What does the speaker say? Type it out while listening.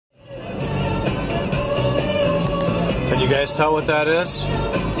guys tell what that is?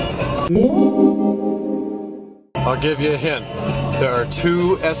 I'll give you a hint. There are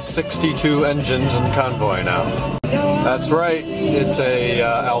 2 S62 engines in Convoy now. That's right, it's a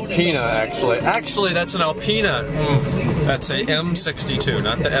Alpina actually. Actually, that's an Alpina. That's a M62,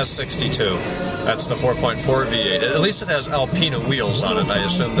 not the S62. That's the 4.4 V8. At least it has Alpina wheels on it. I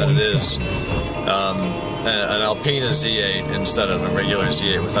assume that it is an Alpina Z8 instead of a regular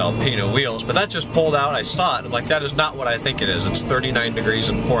Z8 with Alpina wheels. But that just pulled out. I saw it. I'm like, that is not what I think it is. It's 39 degrees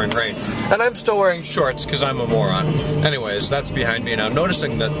and pouring rain. And I'm still wearing shorts because I'm a moron. Anyways, that's behind me. And I'm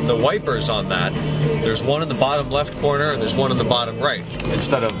noticing that the wipers on that, there's one in the bottom left corner and there's one in the bottom right.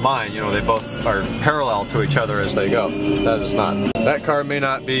 Instead of mine, you know, they both are parallel to each other as they go. That is not. That car may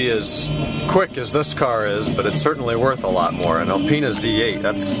not be as quick as this car is, but it's certainly worth a lot more. An Alpina Z8,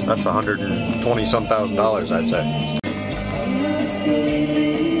 that's $120-some thousand, I'd say.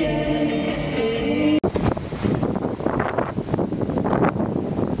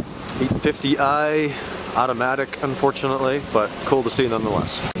 .850i automatic, unfortunately, but cool to see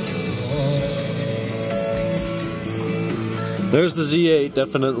nonetheless. There's the Z8,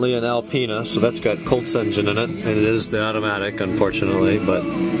 definitely an Alpina, so that's got Colt's engine in it, and it is the automatic, unfortunately, but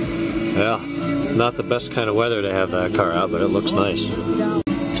yeah, not the best kind of weather to have that car out, but it looks nice.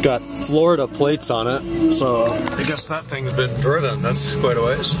 It's got Florida plates on it, so I guess that thing's been driven. That's quite a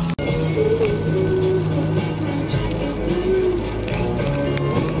ways.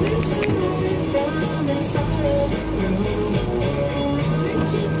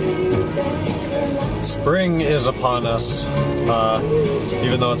 Spring is upon us,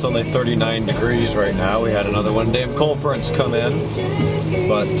 even though it's only 39 degrees right now. We had another one-day cold fronts come in,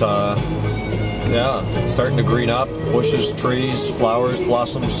 but yeah, it's starting to green up. Bushes, trees, flowers,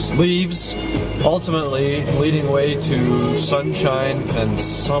 blossoms, leaves, ultimately leading way to sunshine and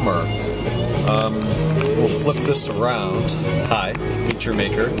summer. We'll flip this around. Hi, meet your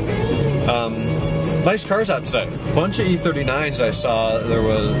maker. Nice cars out today. Bunch of E39s I saw. There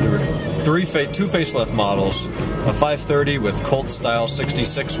were two facelift models, a 530 with Colt style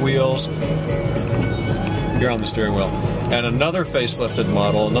 66 wheels. You're on the steering wheel. And another facelifted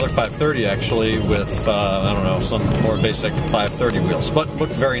model, another 530 actually, with, I don't know, some more basic 530 wheels, but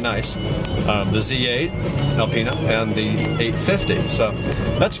looked very nice. The Z8, Alpina, and the 850, so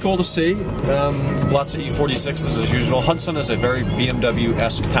that's cool to see. Lots of E46s as usual. Hudson is a very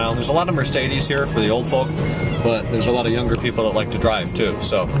BMW-esque town. There's a lot of Mercedes here for the old folk, but there's a lot of younger people that like to drive too,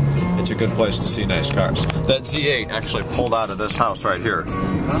 so it's a good place to see nice cars. That Z8 actually pulled out of this house right here,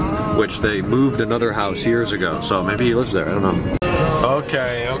 which they moved another house years ago, so maybe he lives there, I don't know.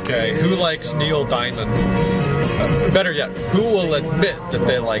 Okay, who likes Neil Diamond? Better yet, who will admit that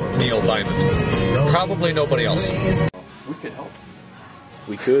they like Neil Diamond? Probably nobody else. We could help.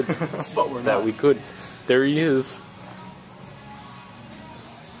 We could. But we're not. That we could. There he is.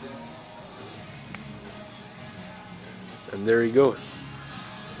 And there he goes.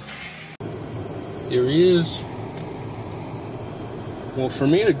 There he is. Well, for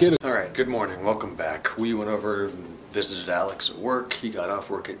me to get it. Alright, good morning. Welcome back. We went over and visited Alex at work. He got off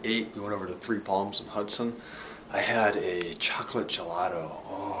work at 8. We went over to Three Palms in Hudson. I had a chocolate gelato.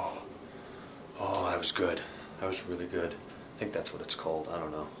 Oh, that was good. That was really good. I think that's what it's called. I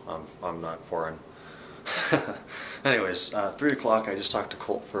don't know. I'm not foreign. Anyways, 3 o'clock. I just talked to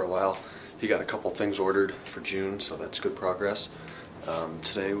Colt for a while. He got a couple things ordered for June, so that's good progress.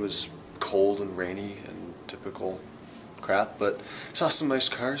 Today was cold and rainy and typical crap, but saw some nice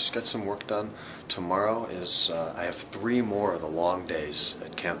cars, got some work done. Tomorrow is, I have 3 more of the long days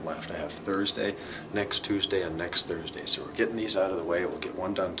at camp left. I have Thursday, next Tuesday, and next Thursday, so we're getting these out of the way. We'll get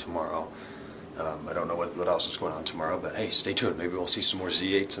one done tomorrow. I don't know what else is going on tomorrow, but hey, stay tuned. Maybe we'll see some more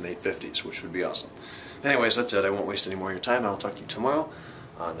Z8s and 850s, which would be awesome. Anyways, that's it. I won't waste any more of your time. I'll talk to you tomorrow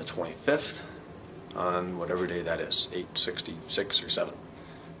on the 25th, on whatever day that is, 866 or 7.